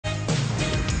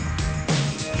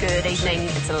Good evening.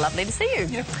 It's lovely to see you.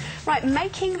 Yeah. Right,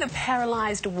 making the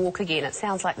paralysed walk again. It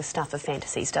sounds like the stuff of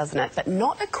fantasies, doesn't it? But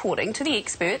not according to the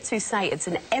experts who say it's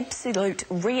an absolute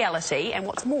reality. And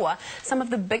what's more, some of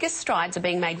the biggest strides are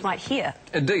being made right here.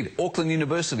 Indeed. Auckland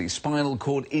University's Spinal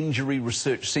Cord Injury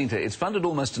Research Centre. It's funded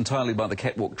almost entirely by the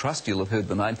CatWalk Trust. You'll have heard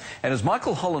the name. And as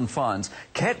Michael Holland finds,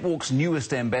 CatWalk's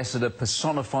newest ambassador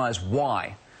personifies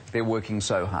why they're working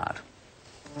so hard.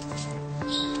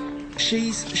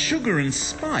 She's sugar and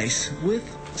spice with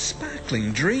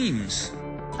sparkling dreams.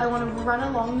 I want to run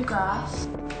along the grass,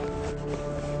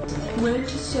 learn to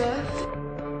surf,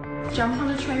 jump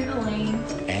on a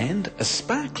trampoline. And a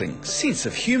sparkling sense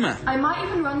of humour. I might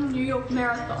even run the New York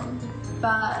Marathon,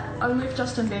 but only if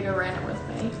Justin Bieber ran it with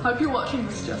me. Hope you're watching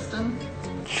this, Justin.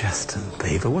 Justin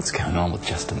Bieber? What's going on with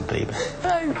Justin Bieber?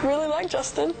 I really like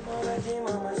Justin.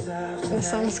 The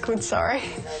song's called Sorry.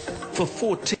 For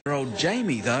 14-year-old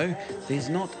Jamie, though, there's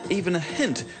not even a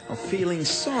hint of feeling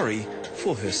sorry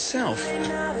for herself.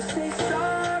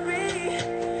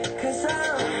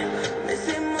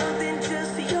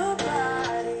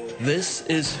 This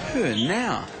is her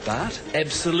now, but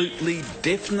absolutely,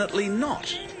 definitely not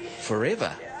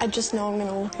forever. I just know I'm going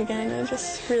to walk again. I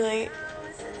just really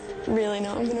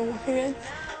know I'm going to walk again.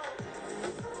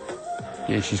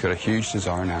 Yeah, she's got a huge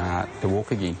desire in her heart to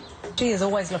walk again. She is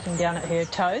always looking down at her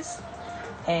toes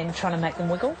and trying to make them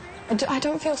wiggle. I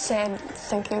don't feel sad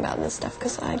thinking about this stuff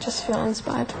because I just feel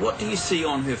inspired. What do you see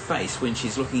on her face when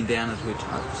she's looking down at her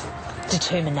toes?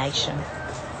 Determination.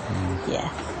 Yeah.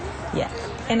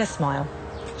 And a smile.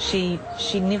 She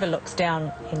never looks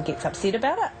down and gets upset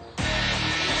about it.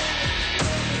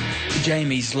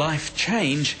 Jamie's life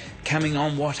change coming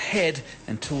on what had,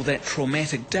 until that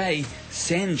traumatic day,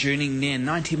 sand duning near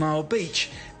 90 Mile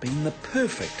Beach, been the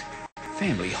perfect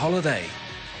family holiday.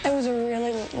 It was a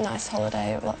really nice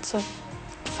holiday, lots of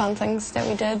fun things that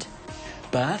we did.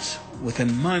 But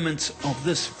within moments of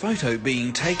this photo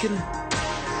being taken,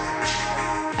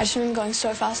 I just remember going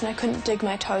so fast and I couldn't dig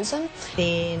my toes in.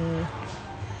 Then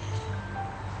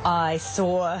I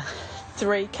saw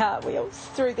 3 cartwheels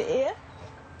through the air.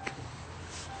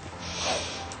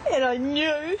 And I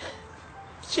knew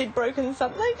she'd broken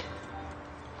something.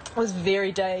 I was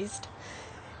very dazed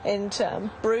and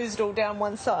bruised all down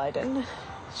one side, and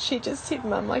she just said,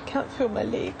 "Mum, I can't feel my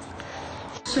legs."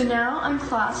 So now I'm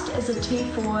classed as a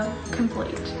T4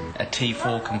 complete. a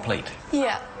T4 complete.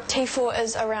 Yeah, T4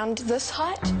 is around this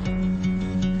height.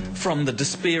 From the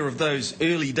despair of those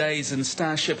early days in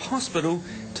Starship Hospital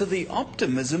to the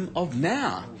optimism of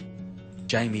now.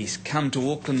 Jamie's come to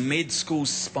Auckland Med School's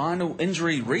Spinal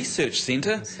Injury Research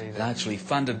Centre, largely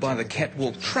funded by the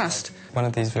CatWalk Trust. One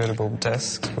of these vertebral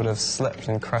discs would have slipped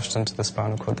and crushed into the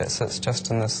spinal cord that sits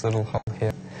just in this little hole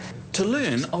here. To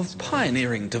learn of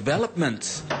pioneering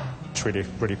developments. It's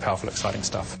really powerful, exciting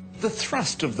stuff. The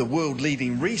thrust of the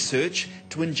world-leading research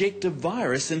to inject a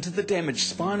virus into the damaged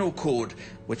spinal cord,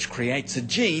 which creates a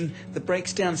gene that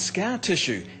breaks down scar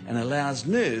tissue and allows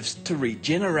nerves to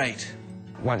regenerate.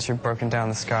 Once you've broken down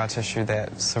the scar tissue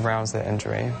that surrounds that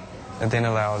injury, it then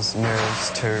allows nerves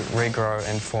to regrow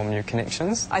and form new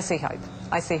connections. I see hope.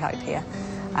 I see hope here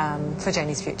for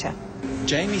Jamie's future.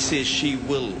 Jamie says she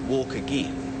will walk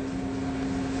again.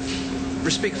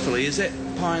 Respectfully, is that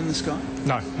pie in the sky?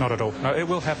 No, not at all. No, it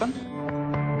will happen.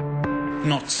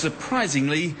 Not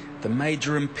surprisingly, the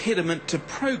major impediment to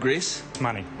progress...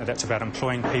 Money. That's about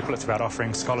employing people. It's about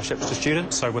offering scholarships to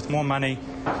students. So with more money,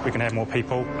 we can have more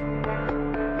people.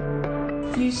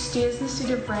 Use stairs instead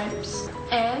of ramps,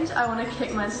 and I want to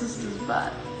kick my sister's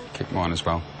butt. Kick mine as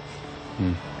well.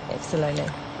 Absolutely.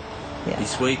 Yeah. Be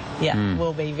sweet. Yeah,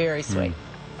 will be very sweet.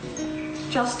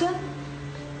 Justin?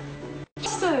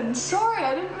 Justin, sorry,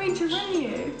 I didn't mean to ring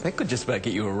you. That could just about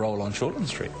get you a roll on Shortland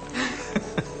Street.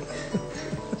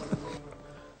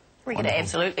 It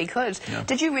absolutely could. Yeah.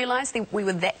 Did you realise that we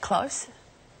were that close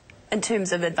in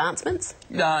terms of advancements?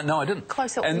 No, I didn't.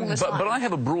 Closer all the time. But I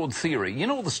have a broad theory. You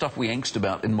know all the stuff we angst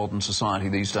about in modern society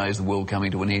these days, the world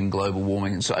coming to an end, global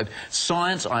warming and so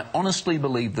science, I honestly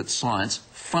believe that science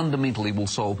fundamentally will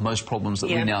solve most problems that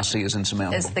we now see as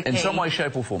insurmountable. In some way,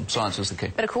 shape or form, science is the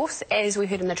key. But of course, as we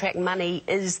heard in the track, money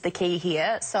is the key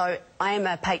here. So I am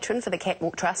a patron for the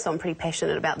CatWalk Trust, so I'm pretty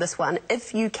passionate about this one.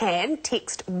 If you can,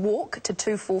 text WALK to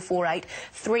 2448,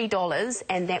 $3,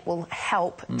 and that will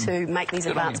help to make these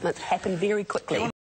advancements happen very quickly.